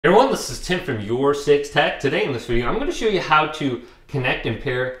Hey everyone, this is Tim from Your Six Tech. Today in this video, I'm going to show you how to connect and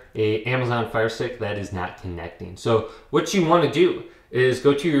pair a Amazon Fire Stick that is not connecting. So what you want to do is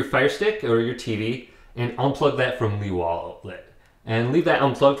go to your Fire Stick or your TV and unplug that from the wall outlet. And leave that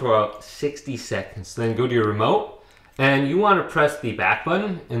unplugged for about 60 seconds. Then go to your remote and you want to press the back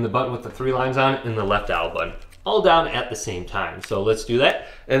button and the button with the 3 lines on it and the left dial button. All down at the same time. So let's do that.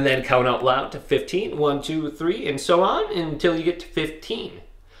 And then count out loud to 15. 1, 2, 3, and so on until you get to 15.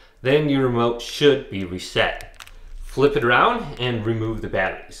 Then your remote should be reset. Flip it around and remove the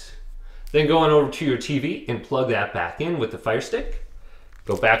batteries. Then go on over to your TV and plug that back in with the Fire Stick.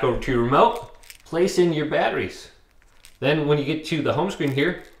 Go back over to your remote, place in your batteries. Then when you get to the home screen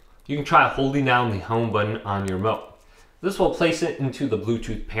here, you can try holding down the home button on your remote. This will place it into the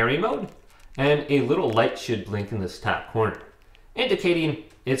Bluetooth pairing mode, and a little light should blink in this top corner, indicating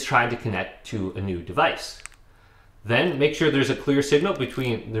it's trying to connect to a new device. Then make sure there's a clear signal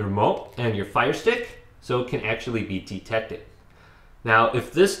between the remote and your Fire Stick so it can actually be detected. Now,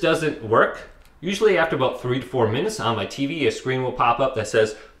 if this doesn't work, usually after about 3 to 4 minutes on my TV, a screen will pop up that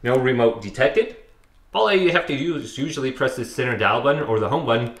says no remote detected. All you have to do is usually press the center dial button or the home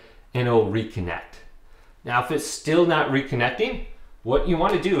button and it will reconnect. Now, if it's still not reconnecting, what you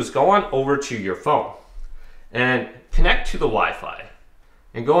want to do is go on over to your phone and connect to the Wi-Fi.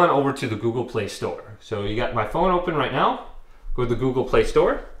 And go on over to the Google Play Store. So you got my phone open right now. Go to the Google Play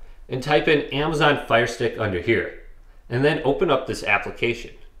Store and type in Amazon Fire Stick under here. And then open up this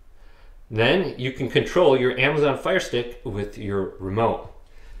application. Then you can control your Amazon Fire Stick with your remote.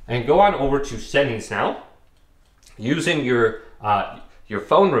 And go on over to Settings now, using your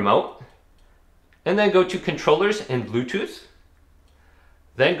phone remote. And then go to Controllers and Bluetooth.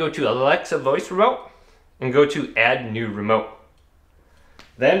 Then go to Alexa Voice Remote and go to Add New Remote.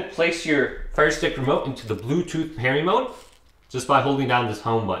 Then place your Fire Stick remote into the Bluetooth pairing mode just by holding down this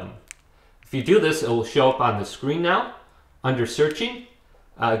home button. If you do this, it will show up on the screen now. Under searching,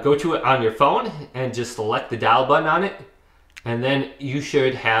 go to it on your phone and just select the dial button on it. And then you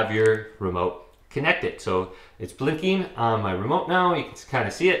should have your remote connected. So it's blinking on my remote now. You can kind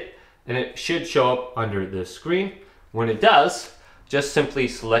of see it. And it should show up under the screen. When it does, just simply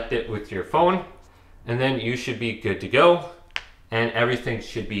select it with your phone. And then you should be good to go. And everything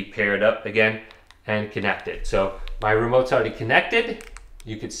should be paired up again and connected. So my remote's already connected.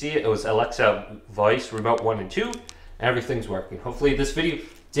 You can see it was Alexa Voice Remote 1 and 2. Everything's working. Hopefully this video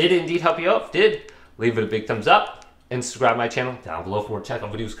did indeed help you out. If it did, leave it a big thumbs up and subscribe to my channel down below for more tech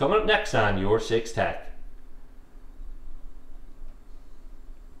videos coming up next on Your Six Tech.